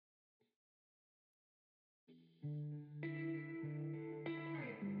This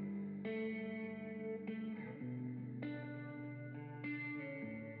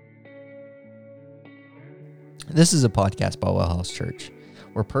is a podcast by Well House Church,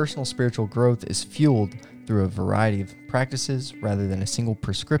 where personal spiritual growth is fueled through a variety of practices rather than a single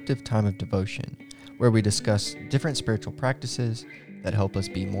prescriptive time of devotion, where we discuss different spiritual practices that help us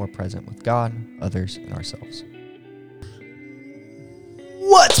be more present with God, others, and ourselves.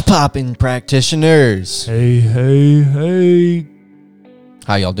 What's poppin', practitioners? Hey.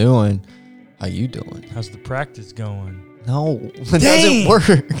 How y'all doing? How you doing? How's the practice going? No, it doesn't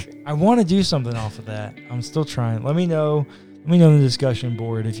work. I want to do something off of that. I'm still trying. Let me know in the discussion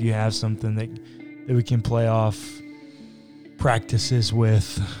board if you have something that we can play off practices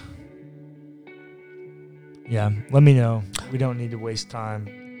with. Yeah, let me know. We don't need to waste time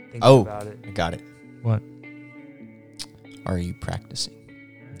thinking about it. I got it. What? Are you practicing?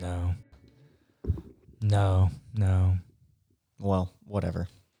 No. Well, whatever.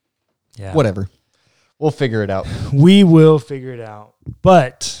 Yeah. Whatever. We'll figure it out. We will figure it out.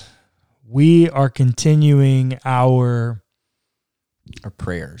 But we are continuing our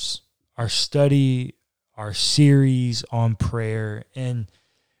prayers, our study, our series on prayer. And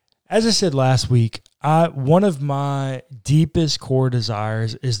as I said last week, one of my deepest core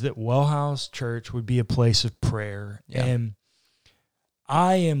desires is that Well House Church would be a place of prayer. Yeah. And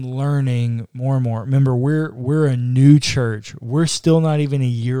I am learning more and more. Remember, we're a new church. We're still not even a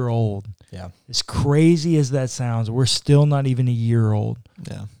year old. Yeah. As crazy as that sounds, we're still not even a year old.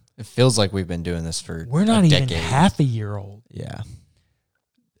 Yeah. It feels like we've been doing this for We're not a even decade. half a year old. Yeah.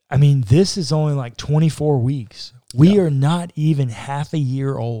 I mean, this is only like 24 weeks. We are not even half a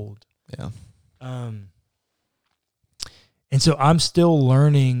year old. Yeah. And so I'm still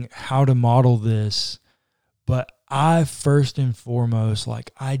learning how to model this, but I first and foremost,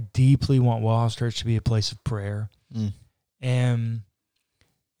 I deeply want Well House Church to be a place of prayer.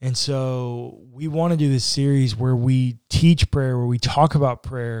 And so we want to do this series where we teach prayer, where we talk about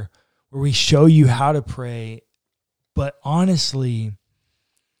prayer, where we show you how to pray. But honestly,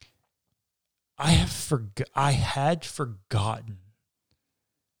 I had forgotten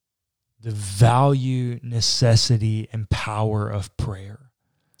the value, necessity, and power of prayer.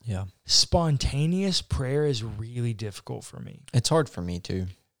 Yeah. Spontaneous prayer is really difficult for me. It's hard for me too.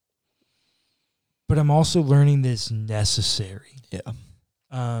 But I'm also learning that it's necessary. Yeah.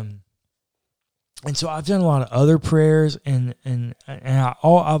 And so I've done a lot of other prayers, and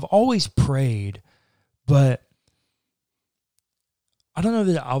I've always prayed, but I don't know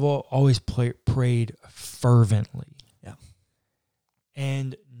that I've always prayed fervently. Yeah.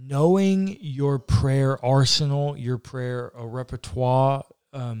 And knowing your prayer arsenal, your prayer repertoire,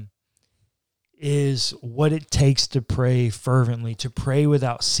 is what it takes to pray fervently, to pray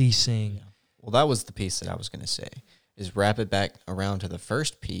without ceasing. Yeah. Well, that was the piece that I was going to say, is wrap it back around to the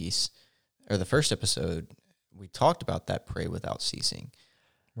first piece, or the first episode. We talked about that pray without ceasing.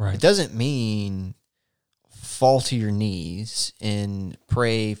 Right. It doesn't mean fall to your knees and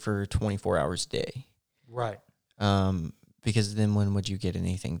pray for 24 hours a day. Right. Because then when would you get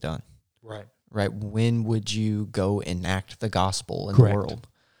anything done? Right. Right. When would you go enact the gospel in Correct. the world?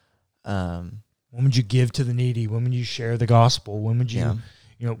 When would you give to the needy? When would you share the gospel? When would you,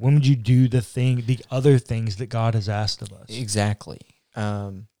 when would you do the other things that God has asked of us? Exactly.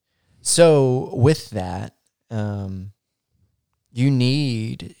 So with that, you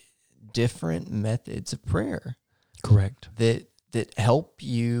need different methods of prayer. Correct. That help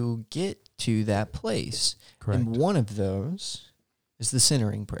you get to that place. Correct. And one of those is the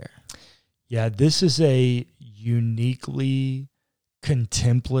centering prayer. Yeah, this is a uniquely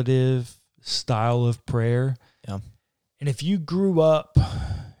contemplative style of prayer. Yeah. And if you grew up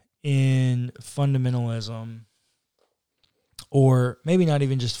in fundamentalism, or maybe not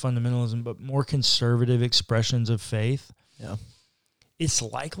even just fundamentalism, but more conservative expressions of faith, it's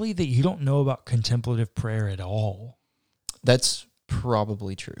likely that you don't know about contemplative prayer at all. That's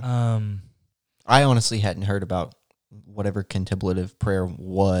probably true. I honestly hadn't heard about whatever contemplative prayer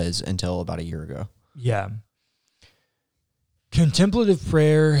was until about a year ago. Yeah. Contemplative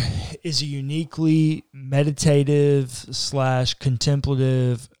prayer is a uniquely meditative /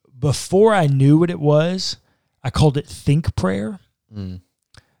 contemplative. Before I knew what it was, I called it think prayer. And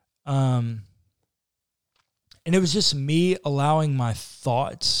it was just me allowing my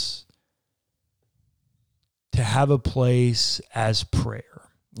thoughts to have a place as prayer.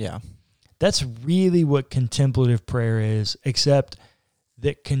 Yeah. That's really what contemplative prayer is, except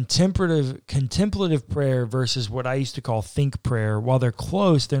that contemplative prayer versus what I used to call think prayer, while they're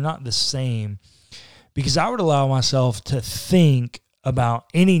close, they're not the same. Because I would allow myself to think about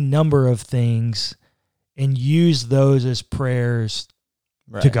any number of things and use those as prayers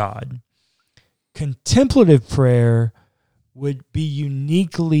Right. to God. Contemplative prayer would be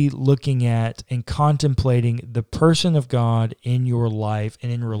uniquely looking at and contemplating the person of God in your life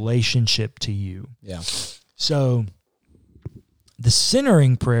and in relationship to you. Yeah. So the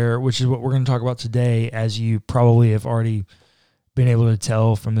centering prayer, which is what we're going to talk about today, as you probably have already been able to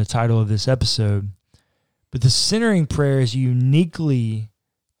tell from the title of this episode, but the centering prayer is uniquely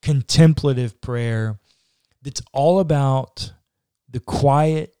contemplative prayer that's all about the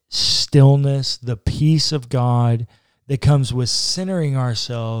quiet stillness, the peace of God that comes with centering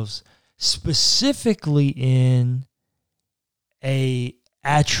ourselves specifically in a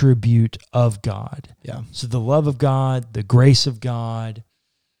attribute of God. Yeah. So the love of God, the grace of God,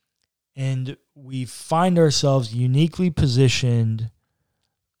 and we find ourselves uniquely positioned,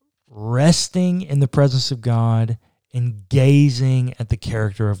 resting in the presence of God and gazing at the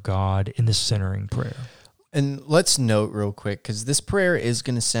character of God in the centering prayer. And let's note real quick, because this prayer is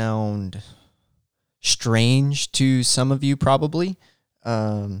going to sound strange to some of you probably.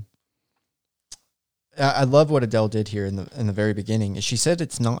 I love what Adele did here in the very beginning. She said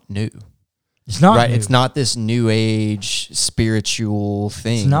it's not new. It's not right. new. It's not this new age spiritual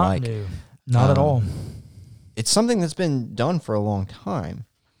thing. It's not new. Not at all. It's something that's been done for a long time.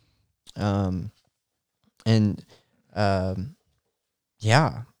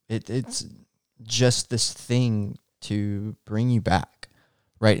 It's just this thing to bring you back,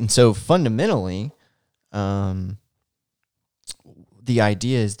 right? And so fundamentally, the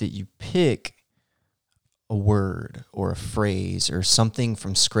idea is that you pick a word or a phrase or something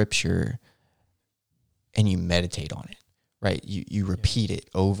from Scripture and you meditate on it, right? You repeat it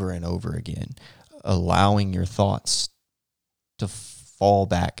over and over again, allowing your thoughts to fall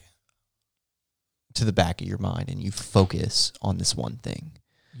back to the back of your mind, and you focus on this one thing.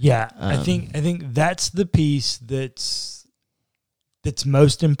 Yeah, I think that's the piece that's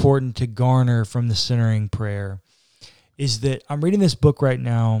most important to garner from the centering prayer, is that I'm reading this book right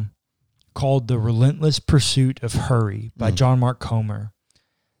now called The Relentless Pursuit of Hurry by John Mark Comer.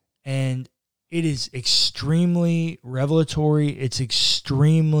 And it is extremely revelatory. It's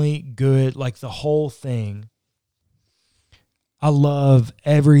extremely good, like the whole thing. I love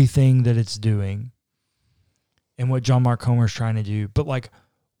everything that it's doing and what John Mark Comer is trying to do. But like,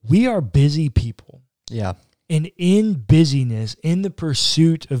 we are busy people. Yeah. And in busyness, in the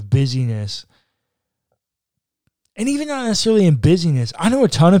pursuit of busyness, and even not necessarily in busyness, I know a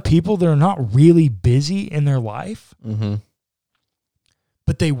ton of people that are not really busy in their life,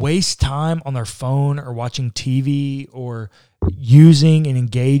 but they waste time on their phone or watching TV or using and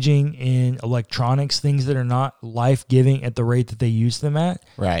engaging in electronics, things that are not life-giving at the rate that they use them at.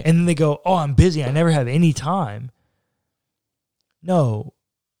 Right. And then they go, oh, I'm busy. I never have any time. No,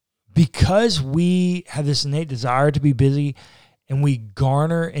 because we have this innate desire to be busy and we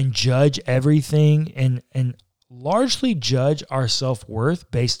garner and judge everything and largely judge our self-worth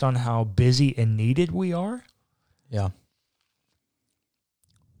based on how busy and needed we are. Yeah.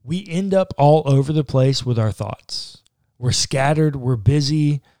 We end up all over the place with our thoughts. We're scattered. We're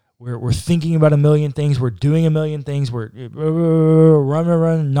busy. We're thinking about a million things. We're doing a million things. We're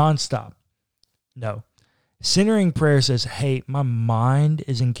running nonstop. No. Centering prayer says, hey, my mind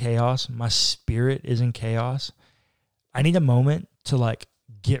is in chaos. My spirit is in chaos. I need a moment to like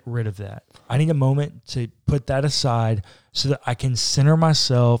get rid of that. I need a moment to put that aside so that I can center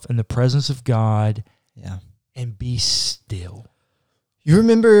myself in the presence of God and be still. You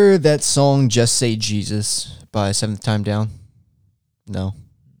remember that song, Just Say Jesus by Seventh Time Down? No.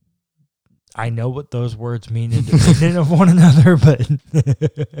 I know what those words mean independent of one another, but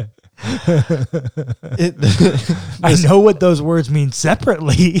I know what those words mean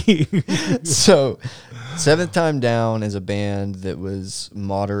separately. So, Seventh Time Down is a band that was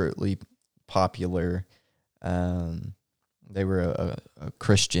moderately popular. They were a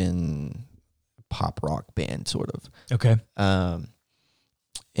Christian pop rock band, sort of. Okay.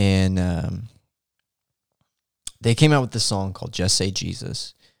 And they came out with this song called Just Say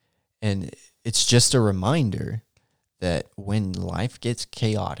Jesus. And it's just a reminder that when life gets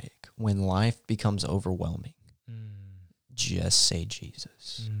chaotic, when life becomes overwhelming, just say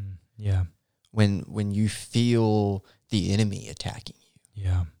Jesus. Yeah. When you feel the enemy attacking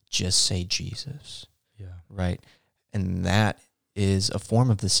you, just say Jesus. Yeah. Right? And that is a form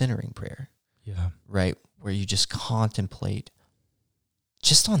of the centering prayer. Yeah. Right? Where you just contemplate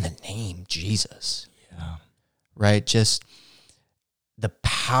just on the name Jesus. Yeah. Right? Just the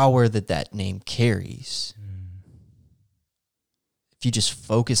power that name carries. If you just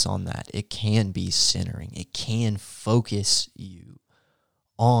focus on that, it can be centering. It can focus you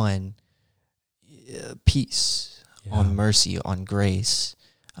on peace, Yeah. on mercy, on grace.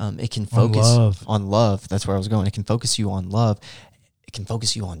 It can focus on love. That's where I was going. It can focus you on love. It can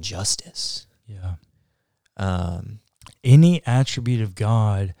focus you on justice. Yeah. Any attribute of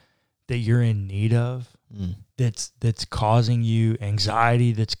God that you're in need of, that's causing you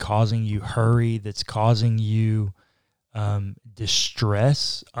anxiety, that's causing you hurry, that's causing you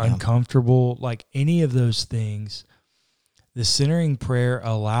distress, uncomfortable, like any of those things, the centering prayer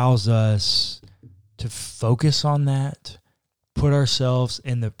allows us to focus on that, put ourselves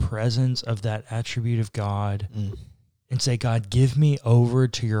in the presence of that attribute of God, and say, God, give me over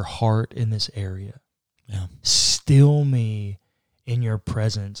to your heart in this area. Yeah. Still me in your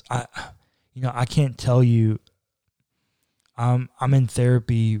presence. I can't tell you, I'm in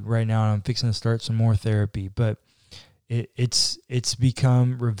therapy right now, and I'm fixing to start some more therapy, but it's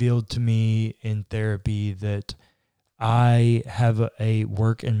become revealed to me in therapy that I have a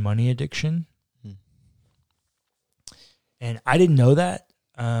work and money addiction. And I didn't know that.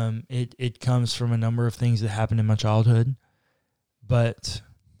 It comes from a number of things that happened in my childhood. But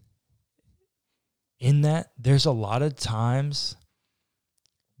in that, there's a lot of times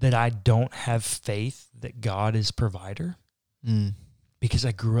that I don't have faith that God is provider because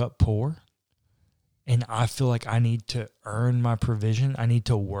I grew up poor. And I feel like I need to earn my provision. I need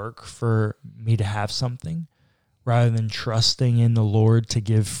to work for me to have something rather than trusting in the Lord to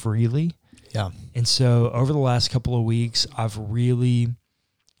give freely. Yeah. And so over the last couple of weeks, I've really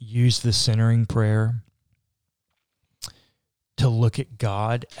used the centering prayer to look at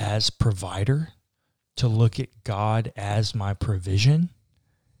God as provider, to look at God as my provision.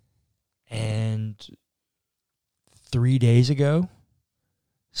 And 3 days ago,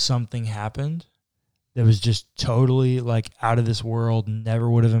 something happened that was just totally like out of this world, never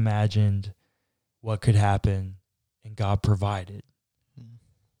would have imagined what could happen, and God provided.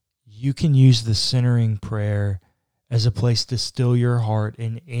 You can use the centering prayer as a place to still your heart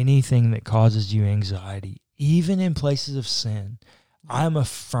in anything that causes you anxiety, even in places of sin. I'm a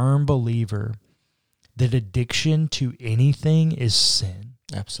firm believer that addiction to anything is sin.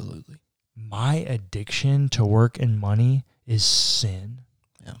 Absolutely. My addiction to work and money is sin.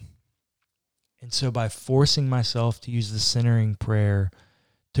 Yeah. And so by forcing myself to use the centering prayer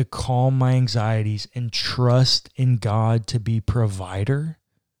to calm my anxieties and trust in God to be provider,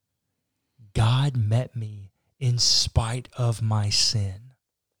 God met me in spite of my sin.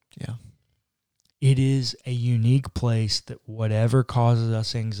 Yeah. It is a unique place that whatever causes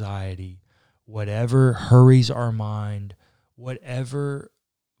us anxiety, whatever hurries our mind, whatever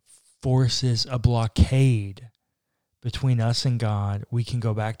forces a blockade between us and God, we can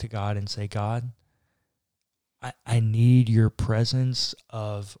go back to God and say, God, I need your presence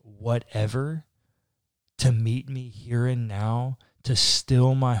of whatever to meet me here and now, to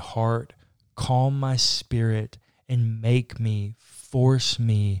still my heart, calm my spirit, and force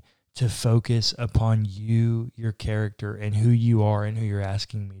me to focus upon you, your character, and who you are and who you're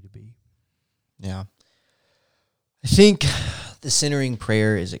asking me to be. Yeah. I think the centering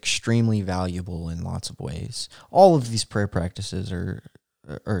prayer is extremely valuable in lots of ways. All of these prayer practices are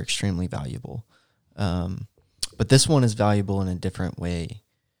extremely valuable. But this one is valuable in a different way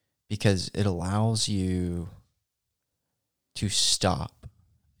because it allows you to stop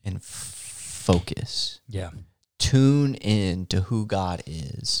and focus. Yeah. Tune in to who God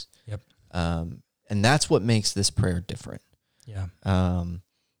is. Yep. And that's what makes this prayer different. Yeah.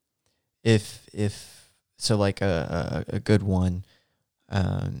 If so, like a good one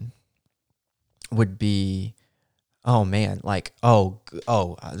would be,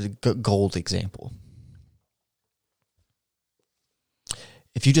 gold example.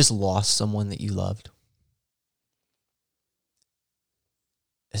 If you just lost someone that you loved,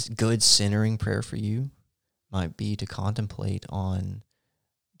 a good centering prayer for you might be to contemplate on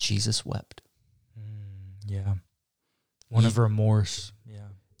Jesus wept. Yeah. One of remorse. Yeah.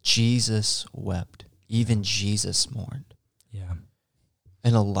 Jesus wept. Even Jesus mourned. Yeah.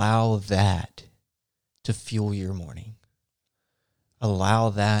 And allow that to fuel your morning. Allow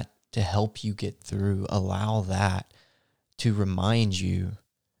that to help you get through. Allow that to remind you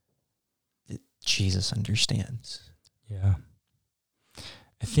that Jesus understands. Yeah.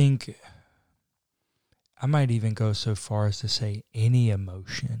 I think I might even go so far as to say any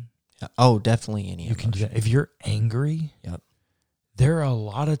emotion. Yeah. Oh, definitely any emotion. You can do that. If you're angry, yep. There are a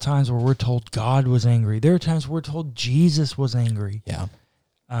lot of times where we're told God was angry. There are times we're told Jesus was angry. Yeah.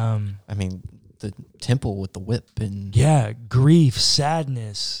 The temple with the whip and... Yeah, grief,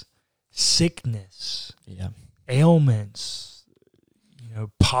 sadness, sickness, ailments,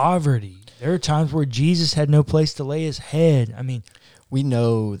 poverty. There are times where Jesus had no place to lay his head. we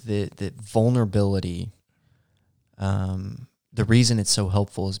know that vulnerability, the reason it's so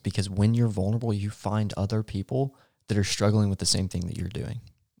helpful is because when you're vulnerable, you find other people that are struggling with the same thing that you're doing,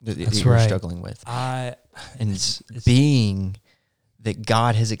 that you're struggling with. It's being that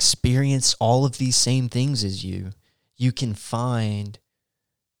God has experienced all of these same things as you can find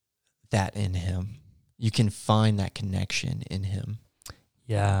that in him. You can find that connection in him.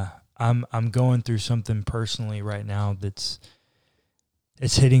 Yeah. I'm going through something personally right now it's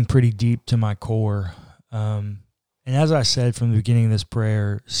hitting pretty deep to my core. And as I said from the beginning of this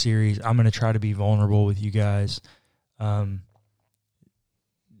prayer series, I'm going to try to be vulnerable with you guys.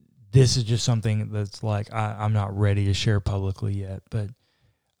 This is just something that's like I'm not ready to share publicly yet, but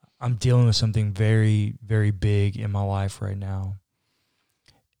I'm dealing with something very, very big in my life right now.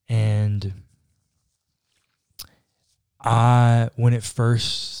 And when it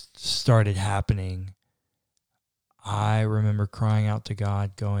first started happening, I remember crying out to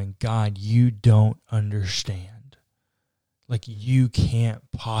God, going, God, you don't understand. Like, you can't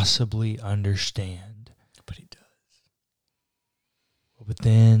possibly understand. But he does. But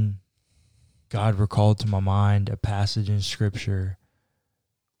then God recalled to my mind a passage in Scripture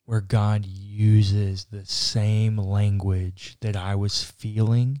where God uses the same language that I was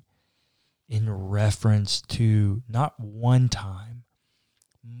feeling in reference to not one time,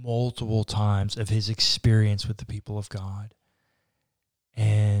 multiple times of his experience with the people of God.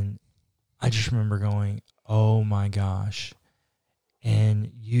 And I just remember going, oh my gosh,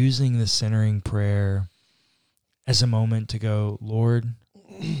 and using the centering prayer as a moment to go, Lord,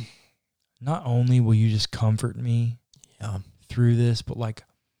 not only will you just comfort me through this, but like,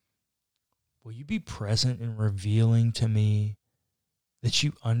 will you be present in revealing to me that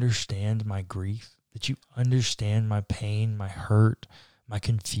you understand my grief, that you understand my pain, my hurt, my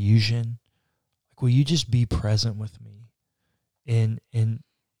confusion? Like, will you just be present with me in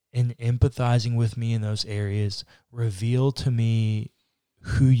empathizing with me in those areas? Reveal to me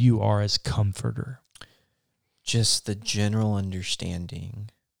who you are as comforter. Just the general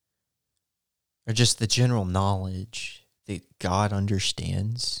understanding, or just the general knowledge that God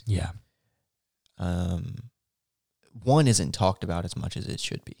understands. Yeah. One, isn't talked about as much as it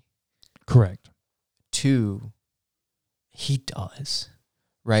should be. Correct. Two, he does,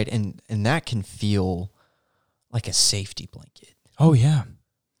 right? And that can feel like a safety blanket. Oh, yeah.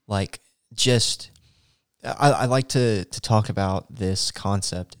 Like, just, I like to talk about this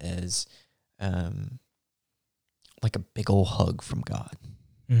concept as like a big old hug from God.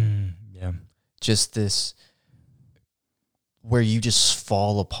 Yeah. Just this, where you just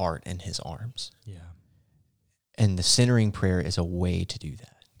fall apart in his arms. Yeah. And the centering prayer is a way to do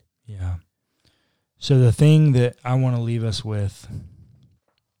that. Yeah. So the thing that I want to leave us with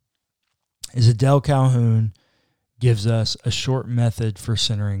is Adele Calhoun gives us a short method for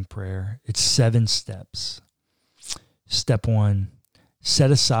centering prayer. It's 7 steps. Step 1,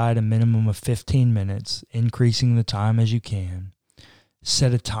 set aside a minimum of 15 minutes, increasing the time as you can.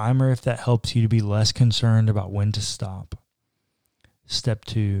 Set a timer if that helps you to be less concerned about when to stop. Step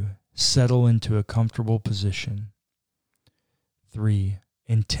 2, settle into a comfortable position. 3,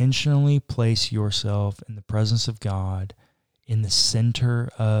 intentionally place yourself in the presence of God in the center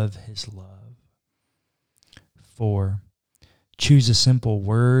of his love. 4, choose a simple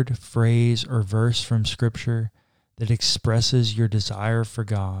word, phrase, or verse from Scripture that expresses your desire for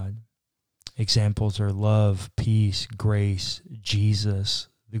God. Examples are love, peace, grace, Jesus,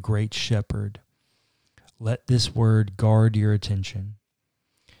 the great shepherd. Let this word guard your attention.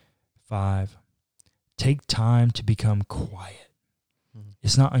 5, take time to become quiet.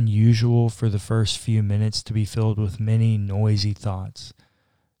 It's not unusual for the first few minutes to be filled with many noisy thoughts.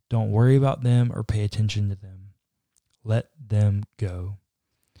 Don't worry about them or pay attention to them. Let them go.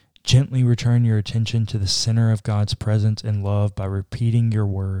 Gently return your attention to the center of God's presence and love by repeating your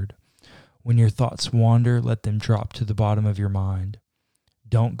word. When your thoughts wander, let them drop to the bottom of your mind.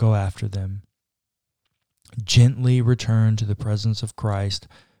 Don't go after them. Gently return to the presence of Christ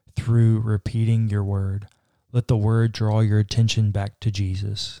through repeating your word. Let the word draw your attention back to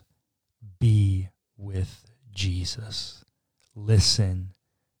Jesus. Be with Jesus. Listen.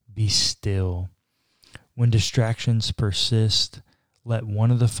 Be still. When distractions persist, let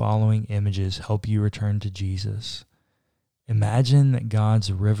one of the following images help you return to Jesus. Imagine that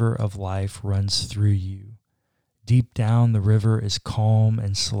God's river of life runs through you. Deep down, the river is calm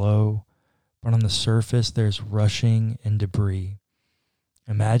and slow, but on the surface, there's rushing and debris.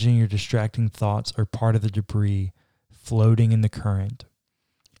 Imagine your distracting thoughts are part of the debris floating in the current.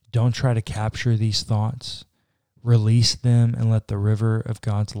 Don't try to capture these thoughts. Release them and let the river of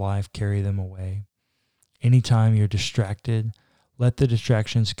God's life carry them away. Anytime you're distracted, Let the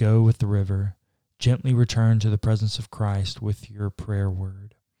distractions go with the river. Gently return to the presence of Christ with your prayer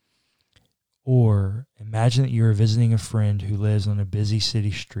word. Or imagine that you are visiting a friend who lives on a busy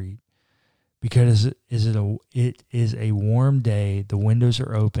city street. Because it is a warm day, the windows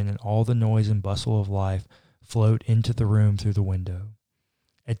are open, and all the noise and bustle of life float into the room through the window.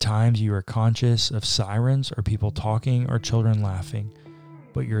 At times you are conscious of sirens or people talking or children laughing,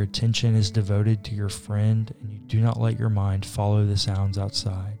 but your attention is devoted to your friend, and you do not let your mind follow the sounds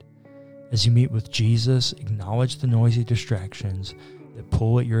outside. As you meet with Jesus, acknowledge the noisy distractions that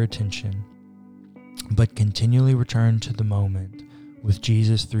pull at your attention, but continually return to the moment with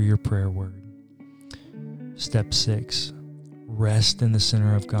Jesus through your prayer word. Step 6, rest in the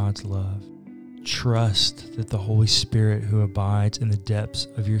center of God's love. Trust that the Holy Spirit who abides in the depths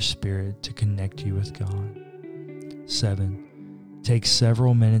of your spirit to connect you with God. 7, take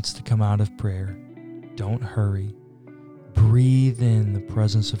several minutes to come out of prayer. Don't hurry. Breathe in the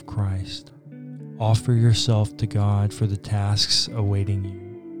presence of Christ. Offer yourself to God for the tasks awaiting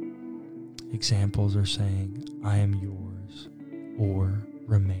you. Examples are saying, I am yours, or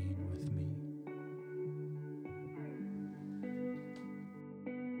remain.